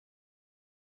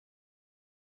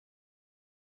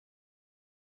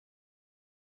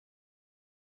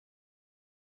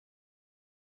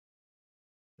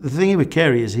The thing with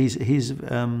Kerry is he's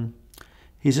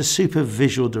a super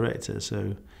visual director,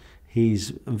 so he's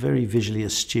very visually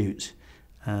astute.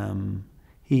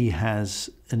 He has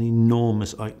an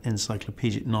enormous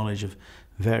encyclopedic knowledge of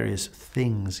various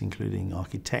things, including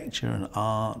architecture and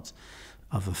art,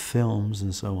 other films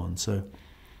and so on.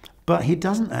 But he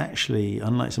doesn't actually,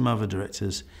 unlike some other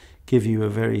directors, give you a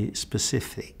very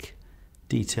specific,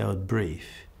 detailed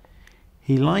brief.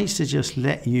 He likes to just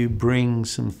let you bring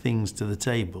some things to the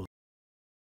table.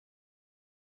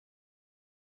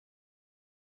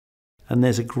 And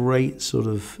there's a great sort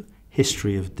of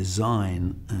history of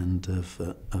design and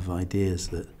of ideas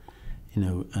that, you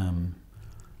know,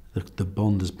 the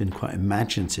Bond has been quite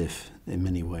imaginative in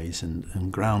many ways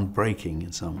and groundbreaking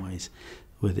in some ways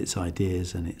with its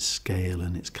ideas and its scale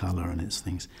and its colour and its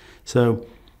things. So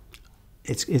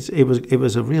it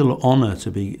was a real honour to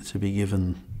be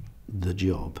given the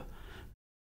job.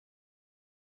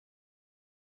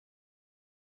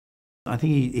 I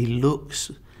think he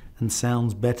looks and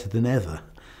sounds better than ever,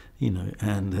 you know,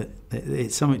 and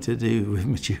it's something to do with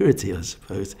maturity, I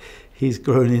suppose. He's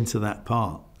grown into that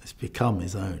part. It's become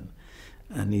his own,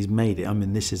 and he's made it. I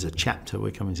mean, this is a chapter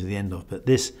we're coming to the end of, but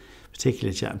this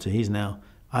particular chapter, he's now,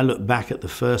 I look back at the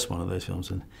first one of those films,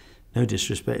 and no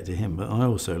disrespect to him, but I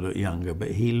also look younger,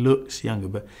 but he looks younger,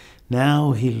 but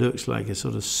now he looks like a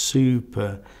sort of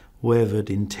super weathered,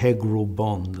 integral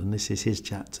Bond, and this is his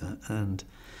chapter, and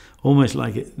almost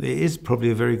like it is probably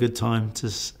a very good time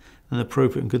an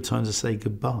appropriate and good time to say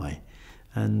goodbye.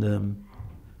 And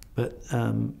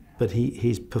but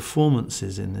his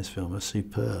performances in this film are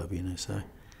superb, you know. So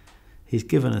he's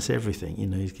given us everything, you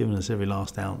know. He's given us every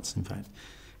last ounce. In fact,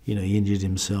 you know, he injured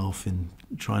himself in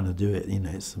trying to do it. You know,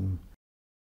 it's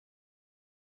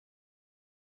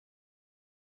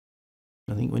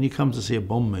I think when you come to see a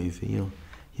Bond movie,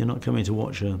 you're not coming to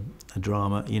watch a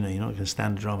drama. You know, you're not going to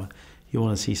stand a drama. You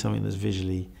want to see something that's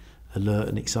visually alert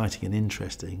and exciting and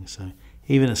interesting. So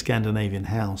even a Scandinavian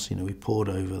house, you know, we poured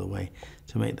over the way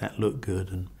to make that look good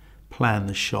and plan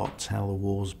the shots, how the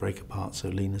walls break apart so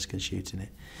Linus can shoot in it.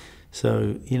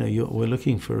 So, you know, we're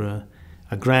looking for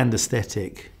a grand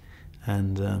aesthetic,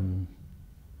 and,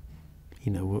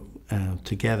 you know,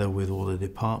 together with all the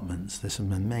departments, there's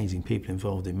some amazing people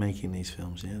involved in making these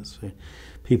films. Yeah, so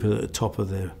people at the top of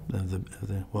their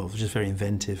well, just very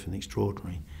inventive and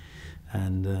extraordinary.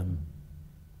 And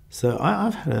so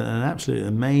I've had an absolutely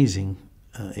amazing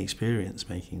experience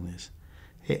making this.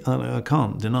 I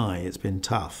can't deny it's been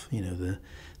tough. You know, the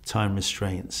time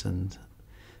restraints and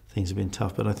things have been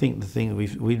tough. But I think the thing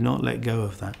we've not let go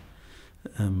of that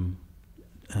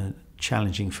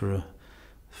challenging for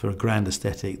a grand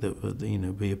aesthetic that would, you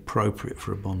know, be appropriate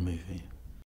for a Bond movie.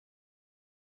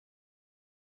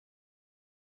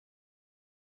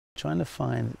 Trying to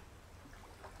find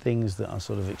things that are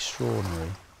sort of extraordinary,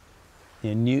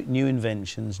 you know, new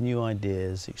inventions, new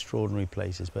ideas, extraordinary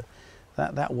places, but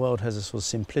that world has a sort of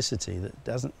simplicity that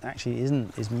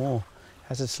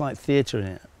has a slight theatre in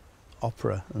it,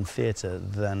 opera and theatre,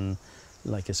 than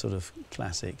like a sort of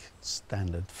classic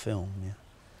standard film. Yeah.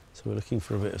 So we're looking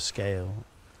for a bit of scale.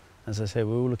 As I say,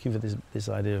 we're all looking for this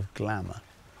idea of glamour,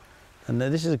 and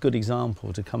this is a good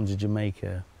example to come to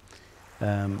Jamaica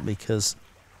because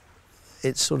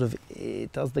it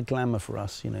does the glamour for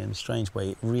us, you know, in a strange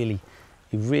way. It really,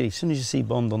 as soon as you see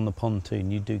Bond on the pontoon,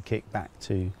 you do kick back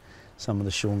to some of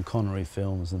the Sean Connery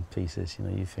films and pieces. You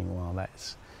know, you think, wow,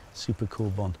 that's super cool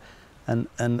Bond.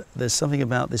 And there's something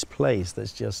about this place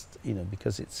that's just, you know,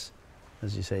 because it's,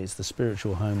 as you say, it's the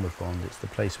spiritual home of Bond. It's the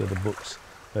place where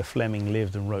where Fleming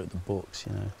lived and wrote the books,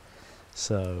 you know.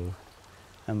 So,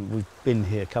 and we've been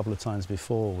here a couple of times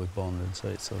before with Bond, and so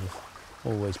it's sort of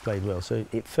always played well. So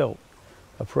it felt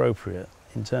appropriate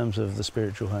in terms of the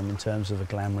spiritual home, in terms of a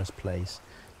glamorous place,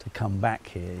 to come back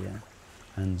here, yeah,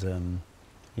 and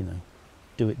you know,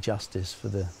 do it justice for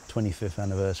the 25th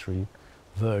anniversary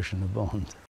version of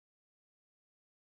Bond.